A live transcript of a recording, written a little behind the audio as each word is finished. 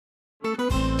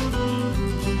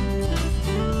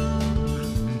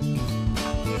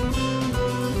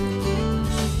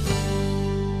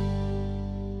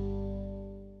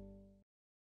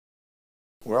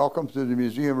Welcome to the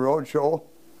Museum Roadshow.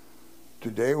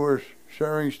 Today we're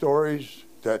sharing stories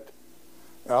that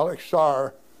Alex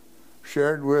Sahr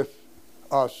shared with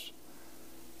us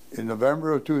in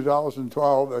November of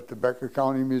 2012 at the Becker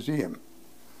County Museum.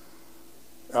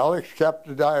 Alex kept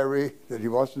a diary that he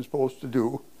wasn't supposed to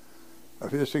do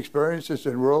of his experiences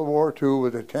in World War II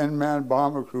with a 10-man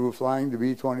bomber crew flying the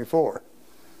B24.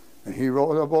 And he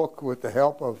wrote a book with the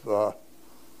help of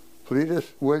Cletus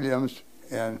Williams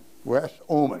and Wes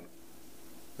Oman,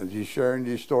 and he's sharing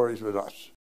these stories with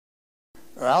us.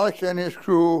 Alex and his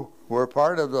crew were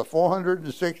part of the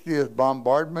 460th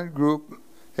Bombardment Group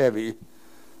Heavy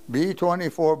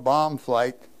B-24 bomb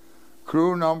flight,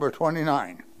 crew number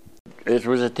 29. It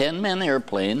was a 10-man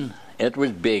airplane. It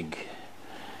was big.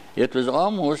 It was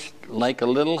almost like a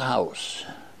little house.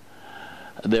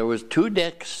 There was two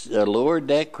decks, a lower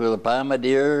deck with a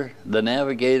bombardier, the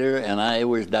navigator, and I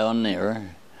was down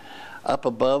there. Up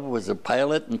above was a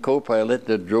pilot and co-pilot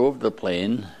that drove the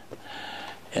plane.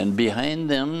 And behind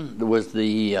them was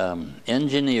the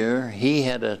engineer. He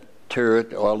had a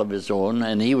turret all of his own,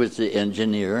 and he was the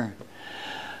engineer.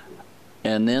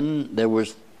 And then there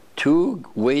was two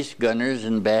waist gunners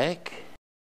in back.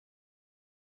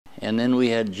 And then we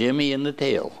had Jimmy in the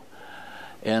tail.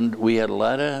 And we had a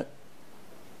lot of,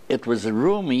 it was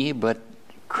roomy, but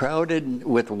crowded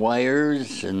with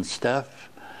wires and stuff.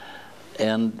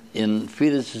 And in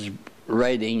Fetus's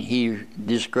writing, he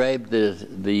described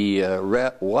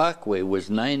the walkway was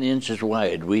 9 inches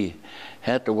wide. We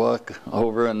had to walk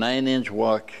over a 9-inch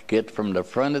walk, get from the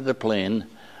front of the plane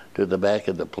to the back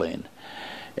of the plane.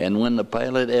 And when the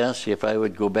pilot asked if I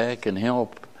would go back and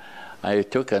help, I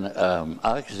took an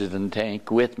oxygen tank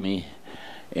with me,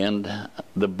 and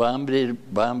the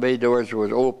Bombay doors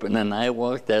was open, and I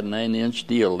walked that 9-inch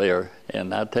deal there,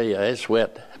 and I'll tell you, I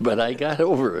sweat, but I got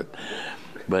over it.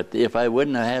 But if I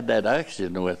wouldn't have had that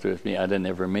oxygen with me, I'd have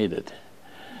never made it.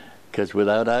 Because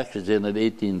without oxygen at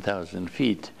 18,000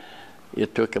 feet,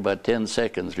 it took about 10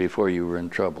 seconds before you were in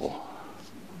trouble.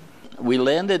 We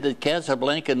landed at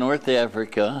Casablanca, North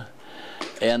Africa,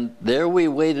 and there we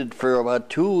waited for about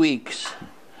 2 weeks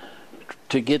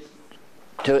to get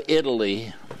to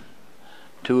Italy,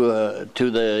 to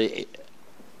the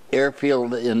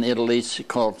airfield in Italy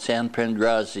called San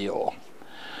Pangrazio.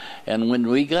 And when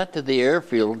we got to the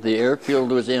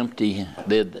airfield was empty.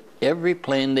 Every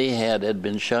plane they had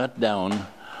been shot down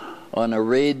on a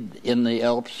raid in the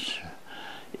Alps.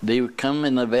 They would come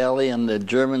in the valley, and the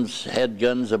Germans had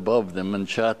guns above them and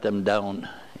shot them down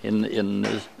in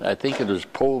this, I think it was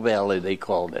Po Valley they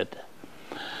called it.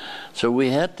 So we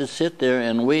had to sit there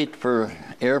and wait for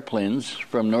airplanes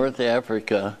from North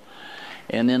Africa,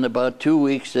 and in about 2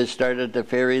 weeks they started to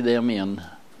ferry them in.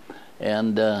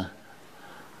 And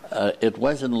it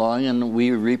wasn't long, and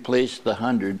we replaced the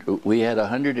 100. We had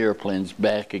 100 airplanes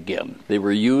back again. They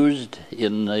were used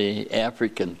in the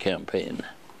African campaign.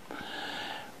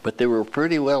 But they were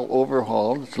pretty well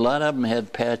overhauled. A lot of them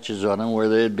had patches on them where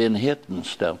they had been hit and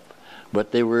stuff.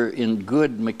 But they were in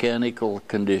good mechanical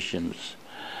conditions.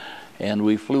 And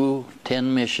we flew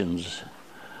 10 missions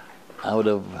out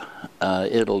of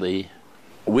Italy.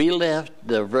 We left,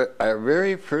 our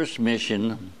very first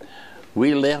mission,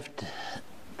 we left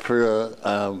for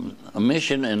a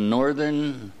mission in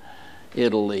northern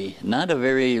Italy. Not a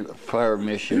very far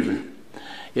mission.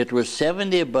 It was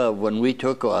 70 above when we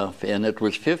took off, and it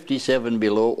was 57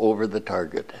 below over the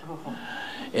target.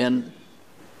 And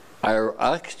our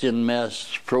oxygen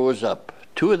masks froze up.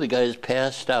 2 of the guys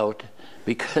passed out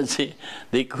because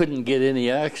they couldn't get any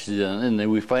oxygen, and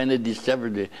then we finally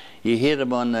discovered you hit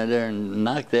them on there and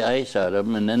knocked the ice out of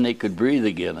them, and then they could breathe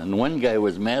again. And one guy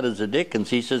was mad as a dickens.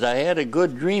 He says, "I had a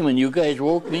good dream and you guys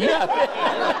woke me up."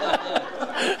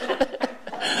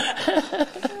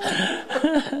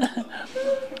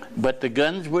 But the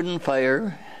guns wouldn't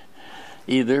fire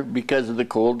either because of the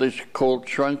cold. The cold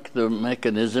shrunk the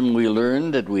mechanism. We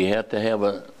learned that we had to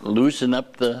have loosen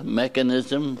up the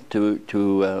mechanism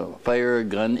to fire a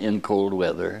gun in cold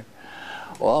weather.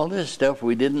 All this stuff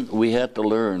we had to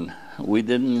learn. We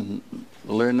didn't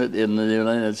learn it in the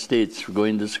United States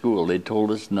going to school. They told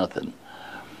us nothing.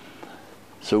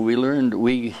 So we learned,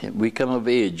 we come of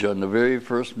age on the very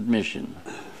first mission.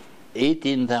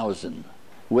 18,000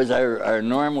 was our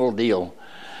normal deal.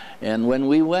 And when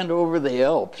we went over the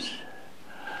Alps,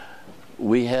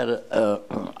 we had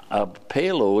a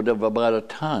payload of about a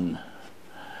ton.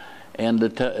 And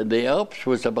the Alps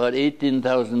was about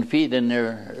 18,000 feet in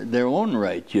their own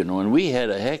right, you know, and we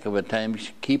had a heck of a time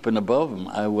keeping above them.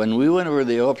 When we went over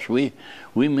the Alps, we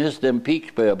missed them peaks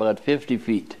by about 50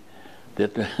 feet.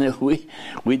 that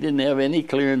we didn't have any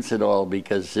clearance at all,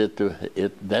 because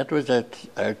that was at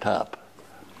our top.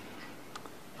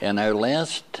 And our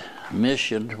last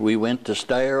mission, we went to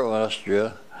Steyr,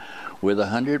 Austria, with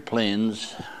 100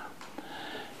 planes,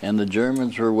 and the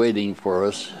Germans were waiting for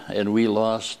us, and we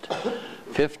lost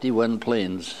 51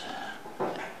 planes,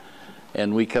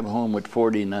 and we come home with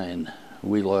 49.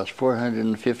 We lost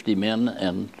 450 men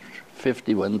and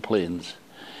 51 planes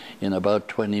in about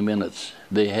 20 minutes.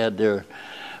 They had their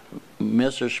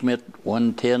Messerschmitt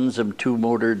 110s and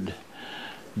two-motored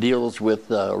deals with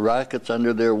rockets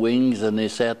under their wings, and they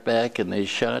sat back and they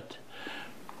shot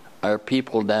our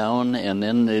people down, and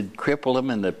then they'd cripple them,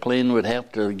 and the plane would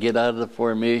have to get out of the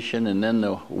formation, and then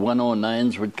the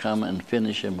 109s would come and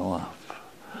finish him off.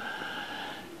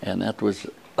 And that was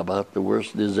about the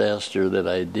worst disaster that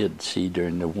I did see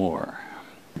during the war.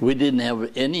 We didn't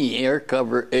have any air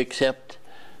cover except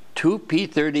 2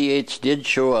 P-38s did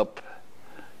show up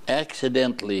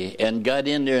accidentally and got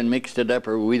in there and mixed it up,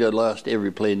 or we'd have lost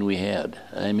every plane we had.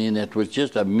 I mean, it was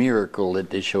just a miracle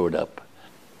that they showed up.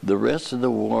 The rest of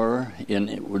the war,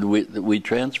 we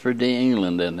transferred to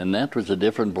England, and that was a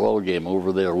different ball game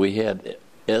over there. We had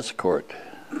escort,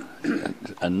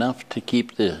 enough to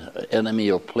keep the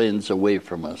enemy planes away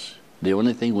from us. The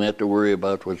only thing we had to worry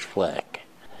about was flak.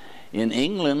 In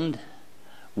England,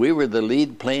 we were the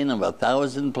lead plane of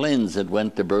 1,000 planes that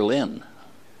went to Berlin.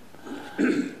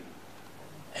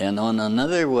 And on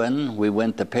another one, we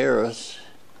went to Paris,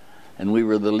 and we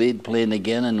were the lead plane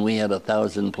again, and we had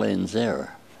 1,000 planes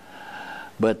there.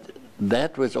 But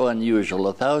that was unusual.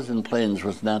 1,000 planes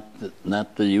was not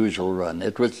the usual run.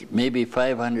 It was maybe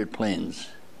 500 planes,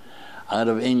 out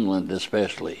of England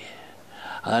especially.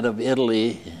 Out of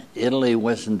Italy, Italy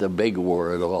wasn't a big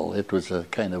war at all. It was a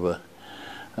kind of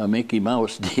a Mickey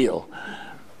Mouse deal.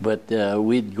 But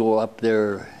we'd go up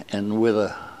there, and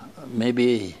with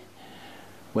maybe,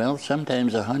 well,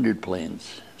 sometimes 100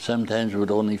 planes, sometimes with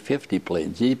only 50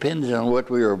 planes. It depends on what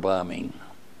we were bombing.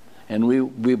 And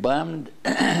we bombed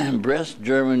Brest,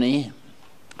 Germany,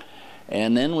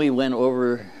 and then we went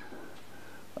over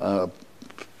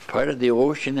part of the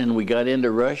ocean, and we got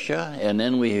into Russia, and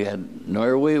then we had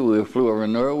Norway. We flew over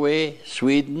Norway,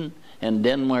 Sweden, and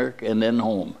Denmark, and then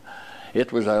home.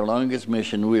 It was our longest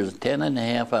mission. We was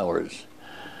 10.5 hours.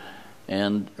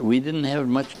 And we didn't have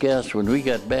much gas when we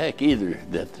got back either.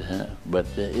 But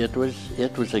it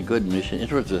was a good mission.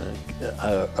 It was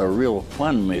a real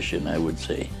fun mission, I would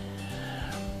say.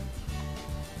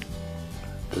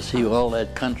 To see all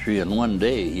that country in one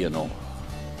day, you know.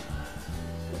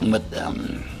 But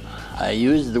I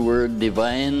use the word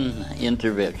divine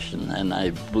intervention, and I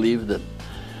believe that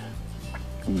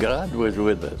God was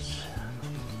with us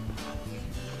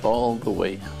all the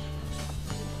way.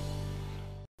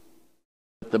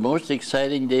 The most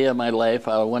exciting day of my life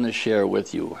I want to share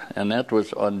with you, and that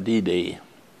was on D-Day.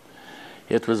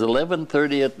 It was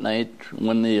 11:30 at night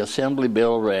when the assembly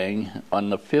bell rang on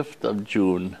the 5th of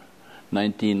June,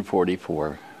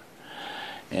 1944.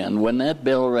 And when that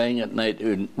bell rang at night,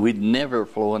 we'd never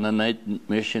flown a night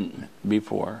mission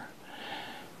before.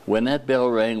 When that bell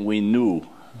rang, we knew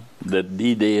that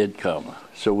D-Day had come.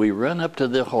 So we ran up to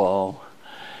the hall,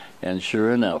 and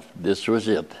sure enough, this was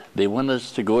it. They wanted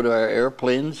us to go to our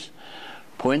airplanes,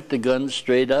 point the guns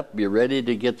straight up, be ready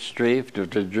to get strafed.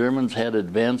 If the Germans had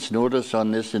advance notice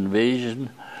on this invasion,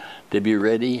 to be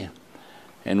ready.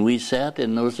 And we sat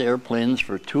in those airplanes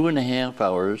for 2.5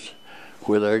 hours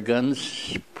with our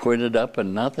guns pointed up,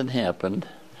 and nothing happened.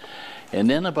 And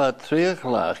then about 3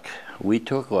 o'clock, we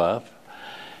took off,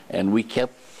 and we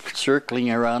kept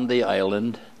circling around the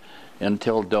island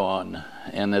until dawn.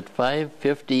 And at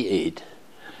 5:58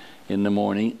 in the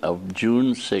morning of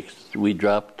June 6th, we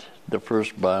dropped the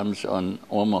first bombs on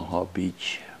Omaha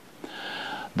Beach.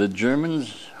 The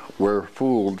Germans were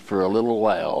fooled for a little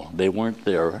while. They weren't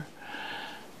there.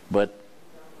 But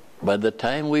by the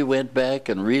time we went back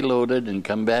and reloaded and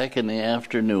come back in the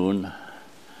afternoon,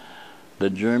 the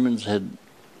Germans had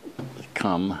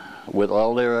come with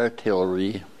all their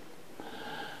artillery.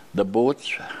 The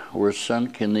boats were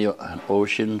sunk in the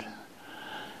ocean,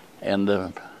 and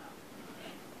the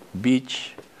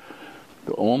beach,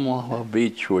 the Omaha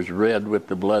Beach, was red with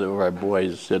the blood of our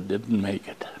boys that didn't make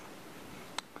it.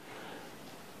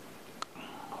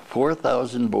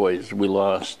 4,000 boys we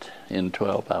lost in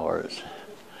 12 hours.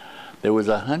 There was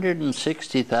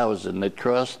 160,000 that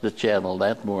crossed the channel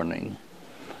that morning,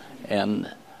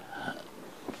 and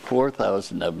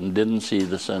 4,000 of them didn't see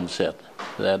the sunset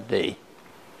that day.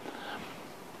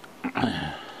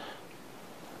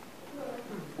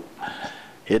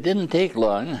 It didn't take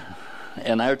long,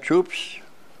 and our troops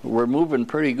were moving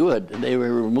pretty good. They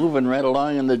were moving right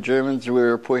along, and the Germans, we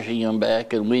were pushing them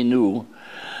back, and we knew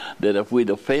that if we'd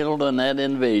have failed on that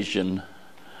invasion,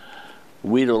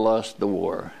 we'd have lost the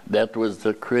war. That was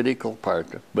the critical part.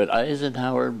 But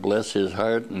Eisenhower, bless his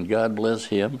heart, and God bless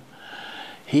him,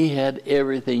 he had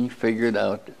everything figured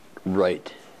out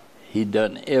right. He'd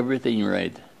done everything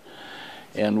right.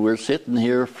 And we're sitting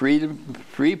here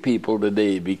free people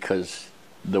today because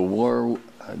the war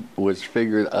was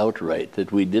figured out right,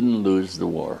 that we didn't lose the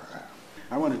war.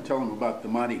 I want to tell them about the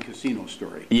Monte Casino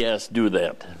story. Yes, do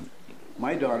that.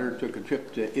 My daughter took a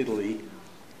trip to Italy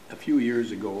a few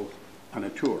years ago on a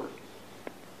tour.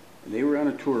 And they were on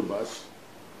a tour bus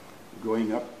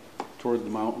going up toward the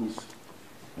mountains.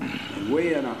 And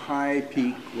way on a high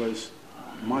peak was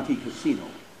Monte Casino.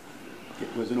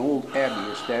 It was an old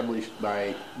abbey established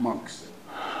by monks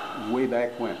way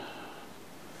back when.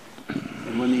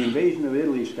 And when the invasion of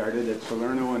Italy started at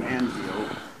Salerno and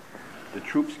Anzio, the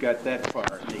troops got that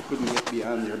far and they couldn't get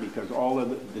beyond there because all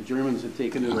of the Germans had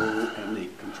taken it over and they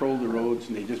controlled the roads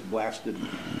and they just blasted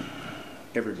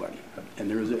everybody. And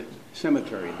there was a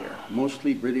cemetery there,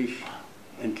 mostly British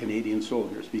and Canadian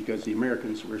soldiers because the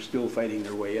Americans were still fighting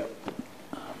their way up.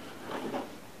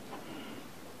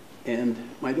 And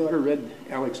my daughter read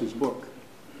Alex's book,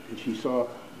 and she saw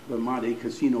the Monte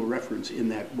Casino reference in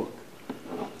that book.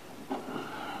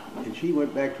 And she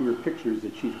went back to her pictures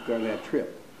that she took on that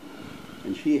trip,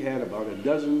 and she had about a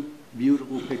dozen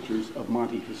beautiful pictures of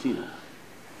Monte Casino.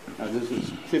 Now this is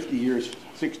 50 years,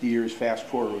 60 years fast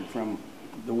forward from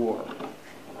the war.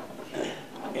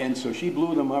 And so she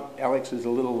blew them up. Alex is a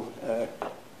little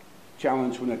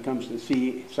challenge when it comes to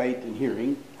sight and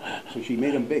hearing, so she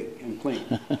made them big and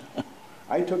plain.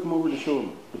 I took him over to show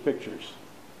him the pictures.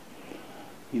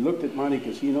 He looked at Monte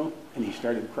Casino and he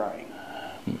started crying.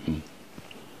 And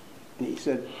he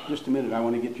said, just a minute, I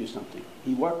want to get you something.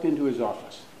 He walked into his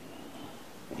office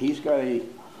and he's got a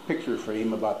picture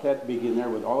frame about that big in there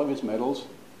with all of his medals,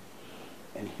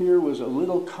 and here was a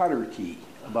little cotter key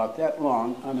about that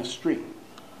long on a string.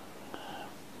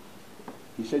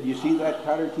 He said, you see that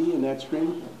cotter key and that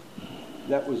string?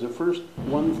 That was the first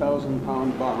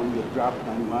 1,000-pound bomb that dropped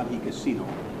on Monte Casino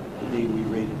the day we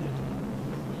raided it.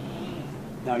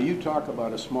 Now you talk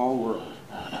about a small world.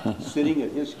 Sitting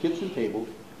at his kitchen table,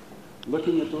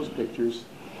 looking at those pictures,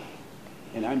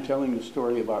 and I'm telling the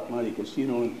story about Monte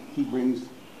Casino, and he brings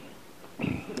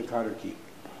the cotter key.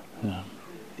 Yeah.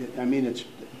 I mean, it's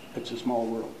a small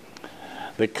world.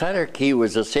 The cutter key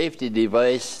was a safety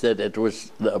device that it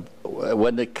was,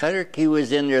 when the cutter key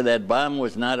was in there, that bomb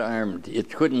was not armed. It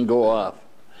couldn't go off.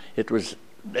 It was,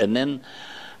 and then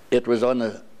it was on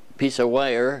a piece of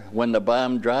wire. When the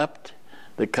bomb dropped,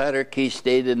 the cutter key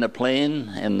stayed in the plane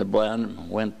and the bomb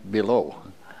went below.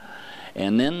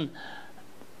 And then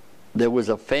there was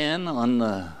a fan on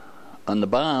the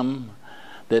bomb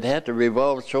that had to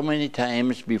revolve so many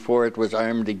times before it was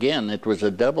armed again. It was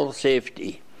a double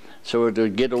safety. So it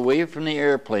would get away from the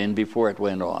airplane before it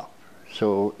went off.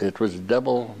 So it was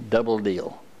double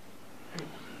deal.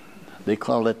 They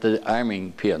call it the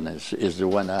arming pin is the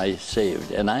one I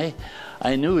saved. And I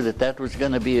knew that was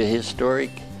going to be a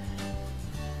historic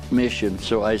mission,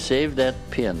 so I saved that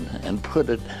pin and put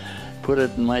it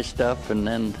in my stuff, and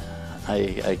then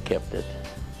I kept it.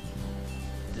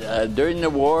 During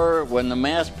the war, when the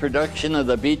mass production of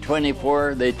the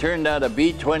B24, they turned out a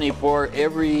B24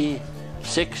 every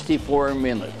 64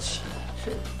 minutes.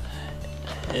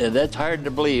 That's hard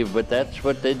to believe, but that's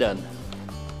what they done.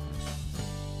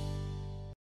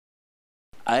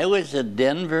 I was at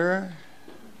Denver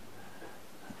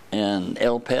and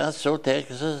El Paso,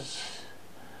 Texas,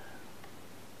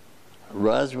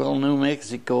 Roswell, New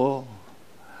Mexico,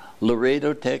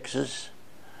 Laredo, Texas,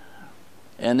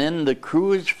 and then the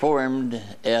crews formed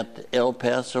at El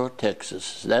Paso,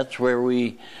 Texas. That's where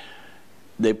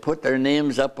they put their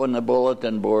names up on the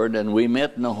bulletin board, and we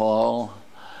met in the hall,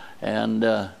 and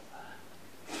had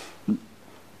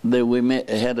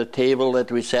a table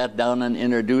that we sat down and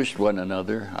introduced one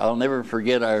another. I'll never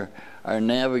forget our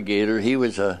navigator. He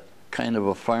was a kind of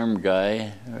a farm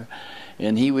guy,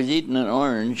 and he was eating an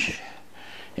orange,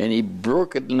 and he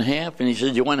broke it in half, and he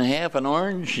said, "You want a half an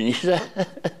orange?" And he said,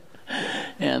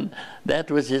 and that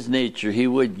was his nature. He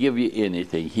would give you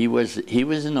anything. He was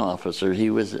an officer.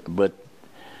 But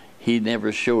he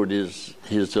never showed his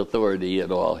authority at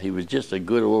all. He was just a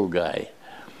good old guy.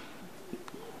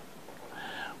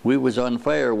 We was on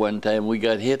fire one time. We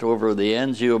got hit over the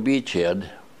Anzio beachhead,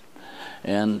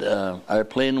 and our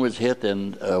plane was hit,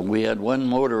 and we had one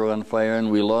motor on fire,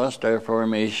 and we lost our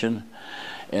formation,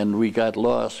 and we got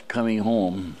lost coming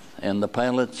home. and the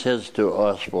pilot says to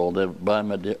Oswald, the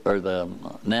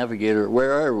navigator,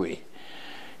 "Where are we?"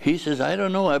 He says, "I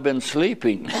don't know, I've been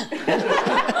sleeping."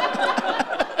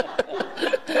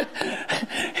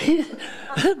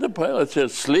 The pilot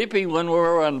says, "Sleeping when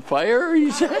we're on fire?"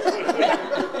 He said.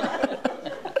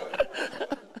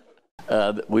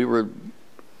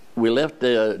 We left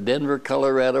Denver,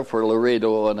 Colorado for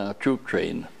Laredo on a troop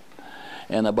train.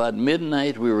 And about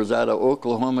midnight, we was out of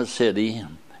Oklahoma City,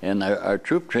 and our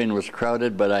troop train was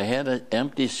crowded, but I had an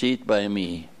empty seat by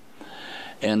me.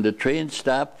 And the train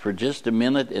stopped for just a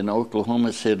minute in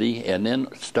Oklahoma City, and then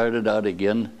started out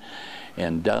again.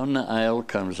 And down the aisle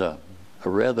comes a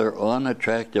rather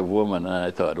unattractive woman, and I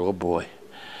thought, oh boy,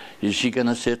 is she going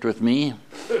to sit with me?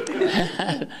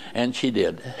 And she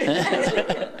did.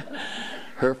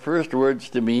 Her first words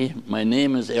to me, "My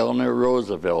name is Eleanor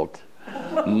Roosevelt.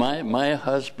 My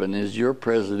husband is your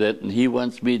president, and he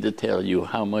wants me to tell you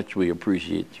how much we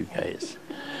appreciate you guys."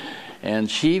 And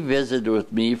she visited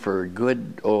with me for a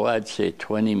good, I'd say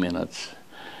 20 minutes.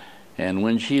 And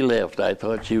when she left, I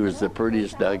thought she was the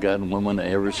prettiest doggone woman I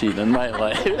ever seen in my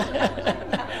life.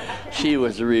 She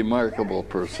was a remarkable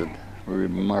person,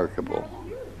 remarkable.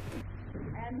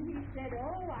 And he said,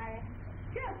 "Oh, I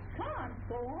just can't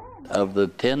go on." Of the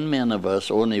 10 men of us,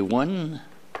 only one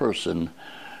person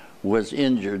was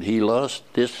injured. He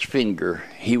lost this finger.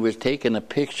 He was taking a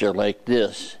picture like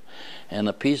this, and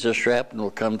a piece of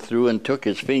shrapnel come through and took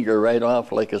his finger right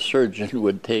off like a surgeon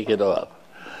would take it off.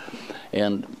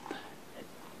 And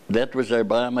that was our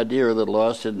bombardier that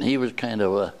lost it, and he was kind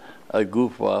of a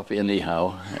goof-off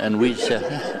anyhow. And we said,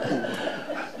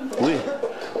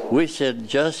 we said,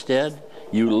 "Just Ed,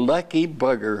 you lucky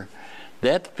bugger.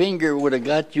 That finger would have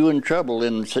got you in trouble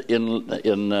in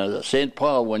St.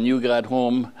 Paul when you got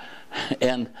home,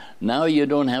 and now you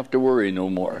don't have to worry no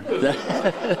more."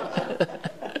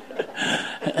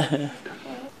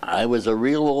 I was a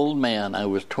real old man. I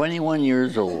was 21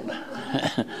 years old.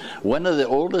 One of the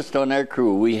oldest on our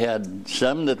crew. We had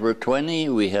some that were 20,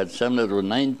 we had some that were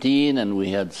 19, and we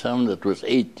had some that was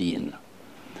 18.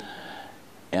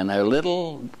 And our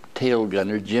little tail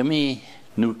gunner, Jimmy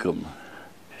Newcomb,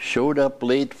 showed up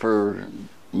late for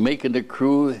making the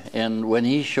crew, and when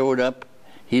he showed up,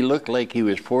 he looked like he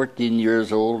was 14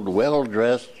 years old,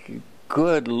 well-dressed,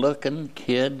 good-looking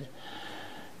kid.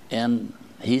 And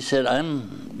he said,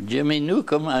 "I'm Jimmy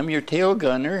Newcomb, I'm your tail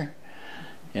gunner."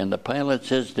 And the pilot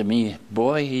says to me,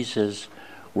 "Boy," he says,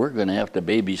 "we're going to have to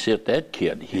babysit that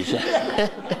kid," he said.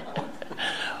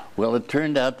 Well, it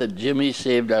turned out that Jimmy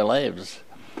saved our lives.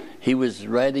 He was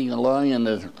riding along in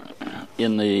the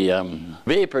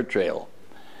vapor trail,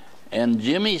 and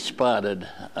Jimmy spotted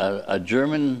a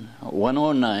German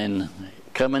 109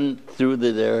 coming through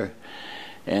there,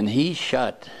 and he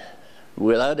shot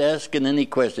without asking any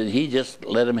question. He just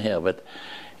let him have it,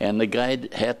 and the guy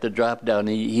had to drop down.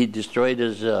 He destroyed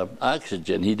his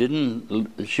oxygen. He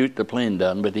didn't shoot the plane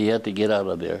down, but he had to get out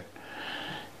of there.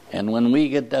 And when we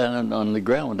get down on the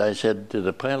ground, I said to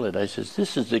the pilot, I says,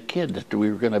 "This is the kid that we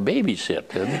were going to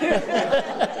babysit."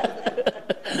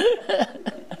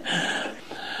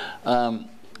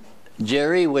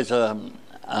 Jerry was a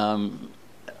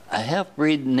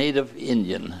half-breed native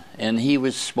Indian, and he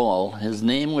was small. His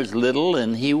name was Little,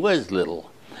 and he was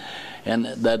little. And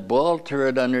that ball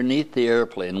turret underneath the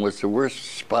airplane was the worst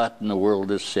spot in the world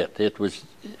to sit. It was,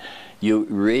 you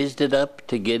raised it up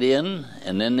to get in,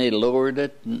 and then they lowered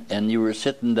it, and you were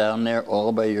sitting down there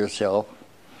all by yourself.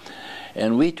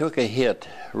 And we took a hit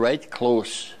right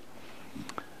close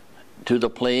to the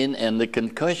plane, and the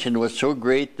concussion was so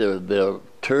great, the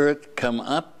turret come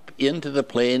up into the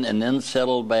plane and then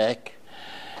settled back.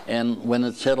 And when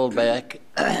it settled back,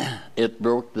 it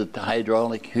broke the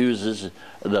hydraulic hoses,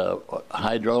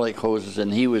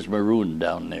 and he was marooned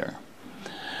down there.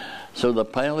 So the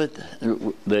pilot,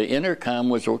 the intercom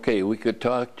was okay. We could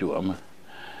talk to him.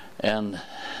 And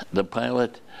the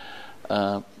pilot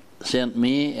sent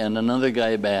me and another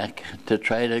guy back to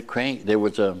try to crank. There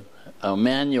was a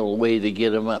manual way to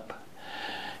get him up.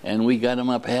 And we got him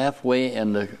up halfway,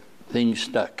 and the thing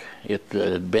stuck. It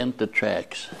bent the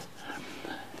tracks.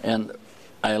 And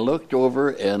I looked over,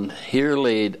 and here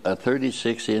laid a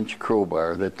 36-inch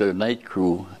crowbar that the night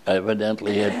crew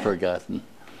evidently had forgotten.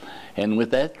 And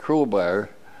with that crowbar,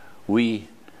 we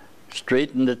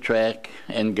straightened the track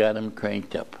and got him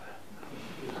cranked up.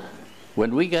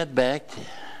 When we got back,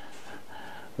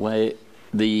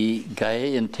 the guy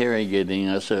interrogating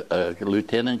us, a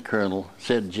lieutenant colonel,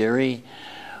 said, "Jerry,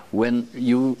 when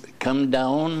you come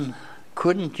down,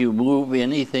 couldn't you move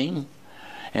anything?"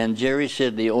 And Jerry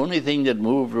said, "The only thing that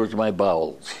moved was my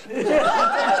bowels."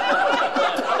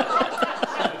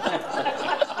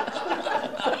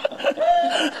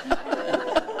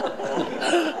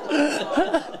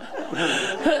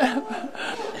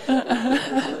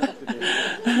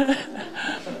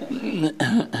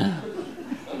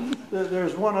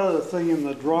 thing in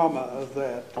the drama of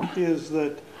that is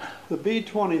that the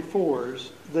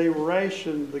B24s, they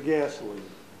rationed the gasoline.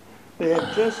 They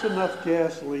had just enough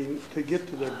gasoline to get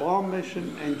to their bomb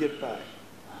mission and get back.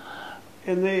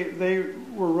 And they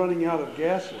were running out of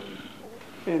gasoline.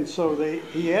 And so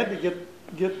he had to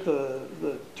get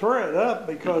the turret up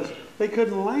because they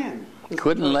couldn't land.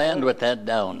 Couldn't land with that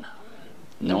down.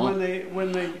 No. And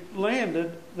when they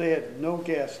landed, they had no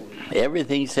gasoline.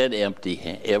 Everything said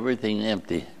empty. Everything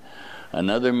empty.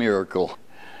 Another miracle.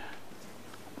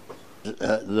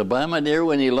 The bombardier,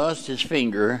 when he lost his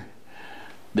finger,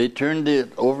 they turned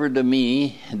it over to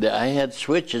me. I had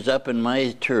switches up in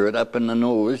my turret, up in the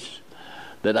nose,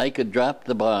 that I could drop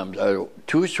the bombs.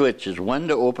 Two switches, one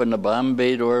to open the bomb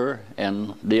bay door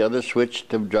and the other switch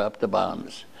to drop the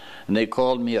bombs. And they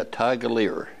called me a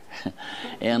toggler.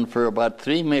 And for about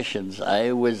 3 missions,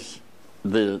 I was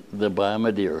the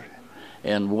bombardier.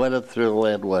 And what a thrill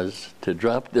that was to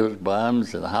drop those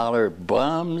bombs and holler,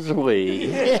 "Bombs away!"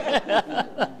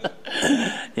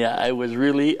 Yeah, I was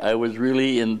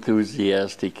really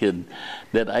enthusiastic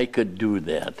that I could do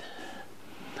that.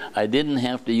 I didn't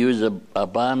have to use a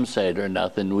bomb sight or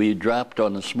nothing. We dropped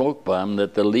on a smoke bomb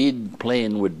that the lead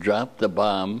plane would drop the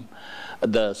bomb,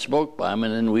 the smoke bomb,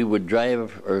 and then we would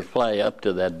drive or fly up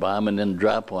to that bomb and then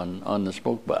drop on the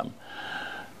smoke bomb.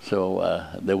 So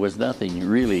there was nothing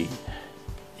really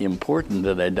important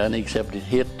that I'd done except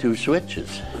hit 2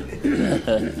 switches.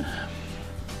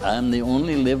 I'm the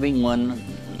only living one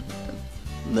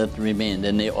that remained,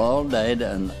 and they all died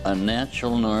a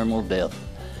natural, normal death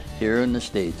here in the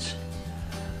States.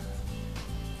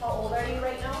 How old are you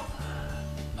right now?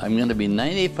 I'm going to be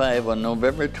 95 on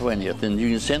November 20th, and you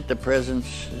can send the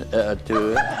presents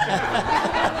to...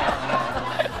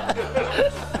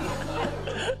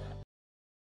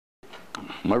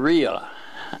 Maria.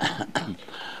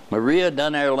 Maria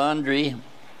done our laundry,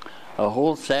 a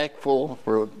whole sack full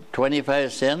for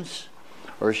 25 cents,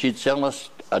 or she'd sell us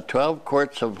 12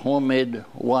 quarts of homemade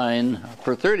wine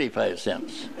for 35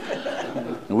 cents.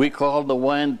 We called the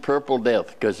wine Purple Death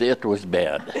because it was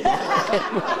bad.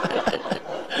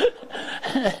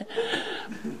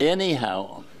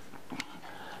 Anyhow,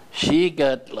 she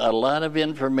got a lot of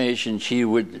information. She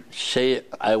would say,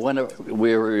 I want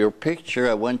your picture,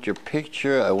 I want your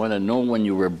picture, I want to know when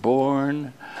you were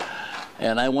born,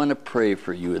 and I want to pray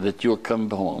for you that you'll come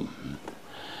home.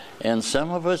 And some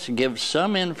of us give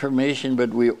some information, but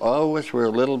we always were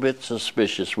a little bit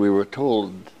suspicious. We were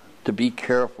told to be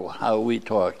careful how we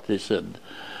talked. They said,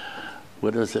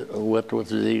 what was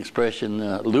the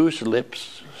expression? Loose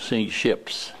lips sink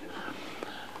ships.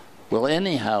 Well,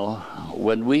 anyhow,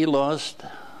 when we lost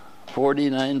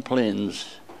 49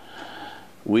 planes,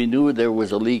 we knew there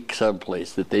was a leak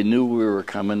someplace, that they knew we were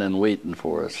coming and waiting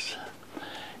for us.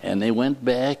 And they went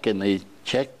back and they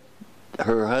checked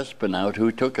her husband out,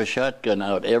 who took a shotgun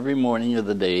out every morning of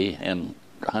the day and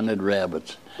hunted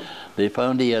rabbits. They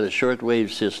found he had a shortwave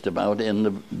system out in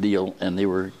the deal, and they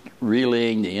were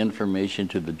relaying the information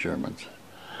to the Germans.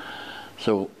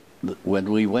 So when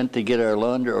we went to get our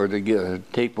laundry, or to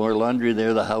take more laundry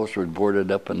there, the house was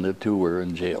boarded up and the 2 were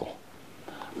in jail.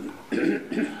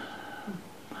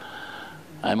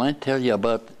 I might tell you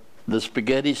about the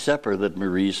spaghetti supper that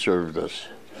Marie served us.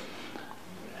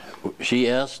 She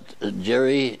asked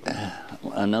Jerry,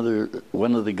 one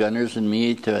of the gunners, and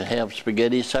me to have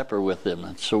spaghetti supper with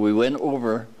them. So we went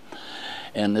over,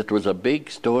 and it was a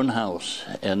big stone house,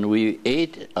 and we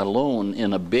ate alone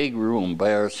in a big room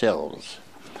by ourselves.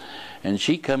 And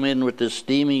she come in with the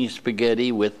steaming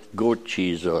spaghetti with goat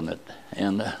cheese on it,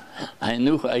 and I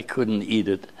knew I couldn't eat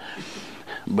it.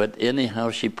 But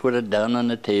anyhow, she put it down on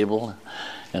the table,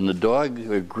 and the dog,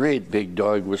 a great big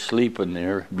dog, was sleeping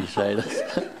there beside us.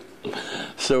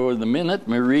 So the minute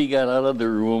Marie got out of the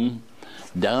room,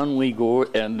 down we go,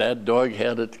 and that dog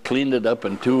had it, cleaned it up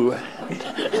in 2.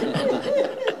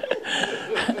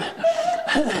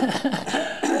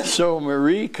 So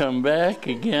Marie come back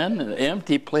again,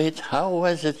 empty plates. How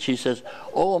was it? She says,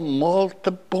 "Oh,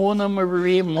 molta bona,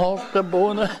 Marie, molta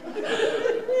bona."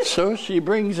 So she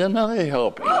brings another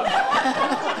helping.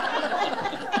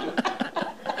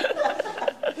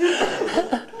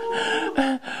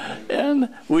 And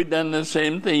we done the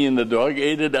same thing, and the dog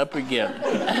ate it up again.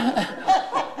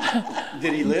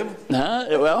 Did he live? Huh?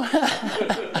 Well,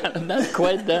 not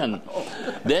quite done.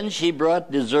 Then she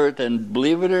brought dessert, and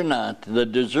believe it or not, the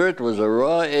dessert was a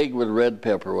raw egg with red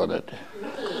pepper on it.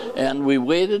 And we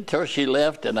waited till she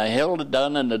left, and I held it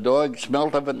down, and the dog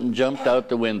smelt of it and jumped out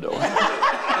the window.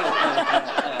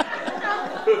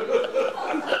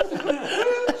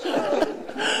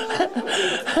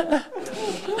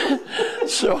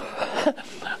 So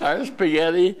our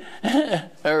spaghetti,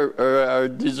 our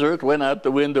dessert went out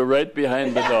the window right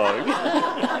behind the dog.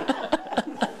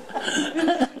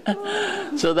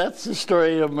 So that's the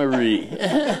story of Marie.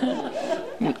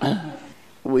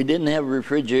 We didn't have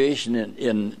refrigeration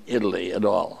in Italy at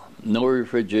all. No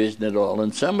refrigeration at all.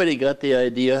 And somebody got the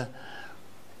idea,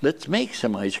 let's make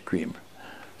some ice cream.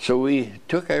 So we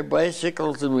took our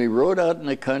bicycles and we rode out in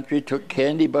the country, took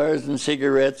candy bars and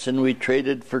cigarettes, and we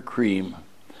traded for cream.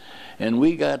 And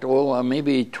we got,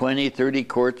 maybe 20, 30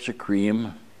 quarts of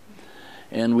cream.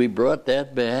 And we brought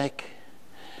that back.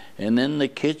 And then the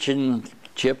kitchen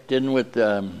chipped in with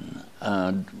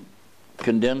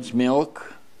condensed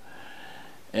milk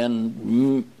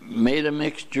and made a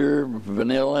mixture,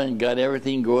 vanilla, and got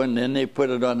everything going. Then they put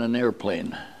it on an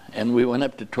airplane. And we went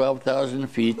up to 12,000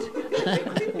 feet.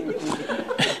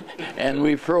 And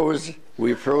we froze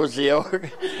the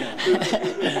yogurt.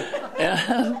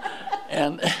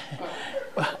 and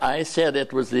I said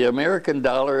it was the American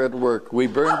dollar at work. We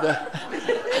burned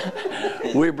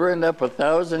up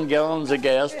 1,000 gallons of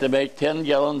gas to make 10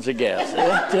 gallons of gas.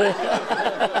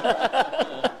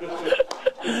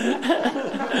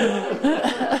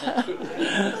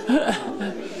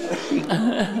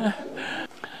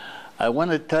 I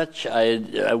want to touch,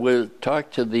 I will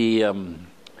talk to the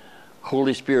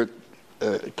Holy Spirit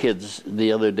kids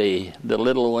the other day, the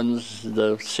little ones,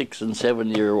 the 6 and 7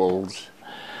 year olds.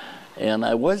 And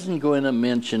I wasn't going to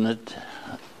mention it,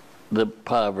 the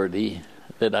poverty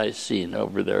that I seen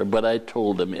over there, but I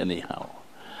told them anyhow.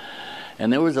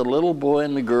 And there was a little boy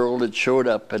and a girl that showed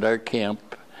up at our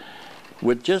camp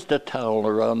with just a towel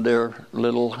around their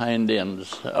little hind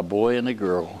ends, a boy and a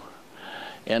girl.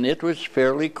 And it was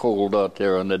fairly cold out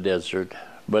there on the desert,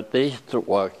 but they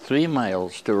walked 3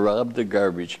 miles to rob the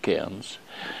garbage cans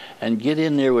and get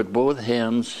in there with both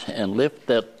hands and lift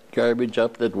that garbage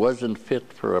up that wasn't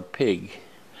fit for a pig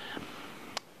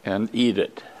and eat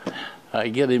it. I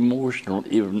get emotional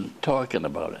even talking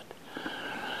about it.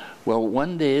 Well,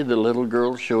 one day the little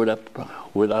girl showed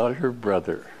up without her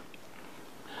brother.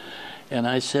 And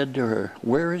I said to her,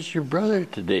 "Where is your brother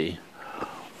today?"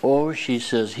 "Oh," she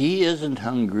says, "he isn't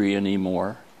hungry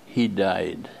anymore. He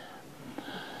died."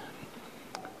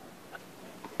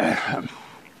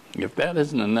 If that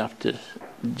isn't enough to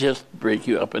just break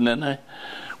you up. And then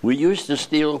we used to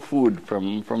steal food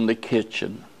from the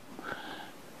kitchen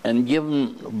and give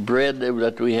them bread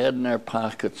that we had in our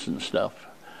pockets and stuff.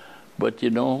 But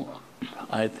you know,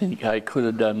 I think I could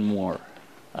have done more.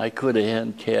 I could have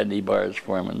had candy bars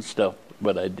for them and stuff,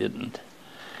 but I didn't.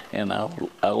 And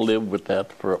I'll live with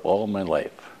that for all my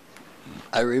life.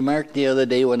 I remarked the other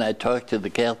day when I talked to the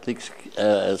Catholic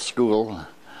school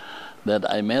that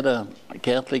I met a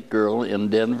Catholic girl in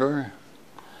Denver,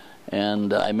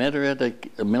 and I met her at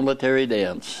a military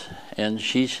dance. And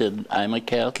she said, "I'm a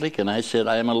Catholic," and I said,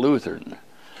 "I'm a Lutheran."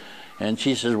 And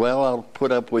she says, "Well, I'll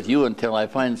put up with you until I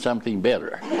find something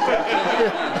better."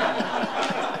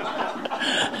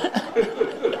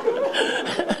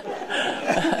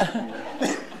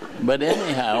 But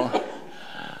anyhow,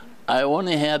 I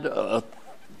only had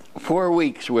 4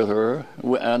 weeks with her.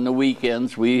 On the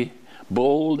weekends, we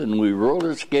bowled and we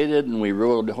roller skated and we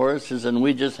rode horses, and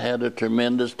we just had a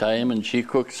tremendous time. And she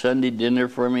cooked Sunday dinner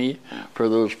for me for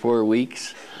those 4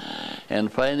 weeks.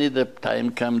 And finally the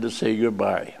time come to say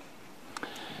goodbye.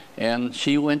 And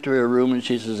she went to her room and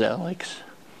she says, "Alex,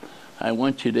 I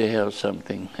want you to have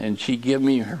something." And she gave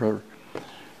me her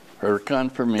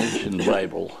confirmation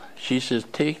Bible. She says,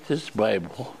 "Take this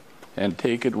Bible and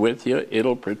take it with you.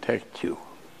 It'll protect you."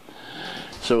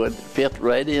 So it fit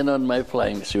right in on my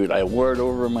flying suit. I wore it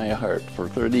over my heart for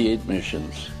 38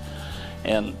 missions.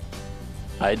 And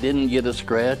I didn't get a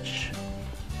scratch.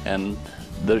 And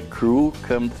the crew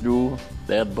come through.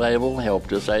 That Bible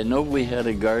helped us. I know we had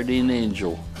a guardian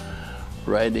angel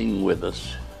riding with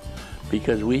us,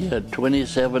 because we had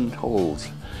 27 holes,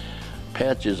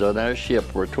 patches on our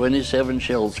ship where 27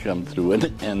 shells come through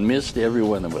and missed every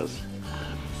one of us.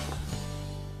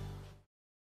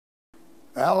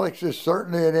 Alex is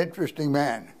certainly an interesting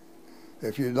man.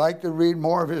 If you'd like to read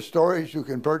more of his stories, you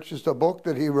can purchase the book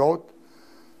that he wrote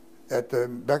at the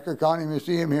Becker County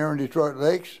Museum here in Detroit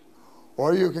Lakes,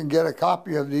 or you can get a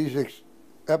copy of these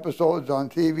episodes on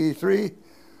TV3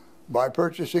 by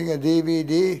purchasing a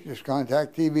DVD. Just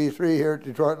contact TV3 here at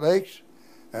Detroit Lakes.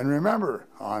 And remember,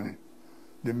 on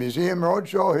the Museum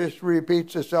Roadshow, history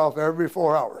repeats itself every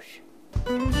 4 hours.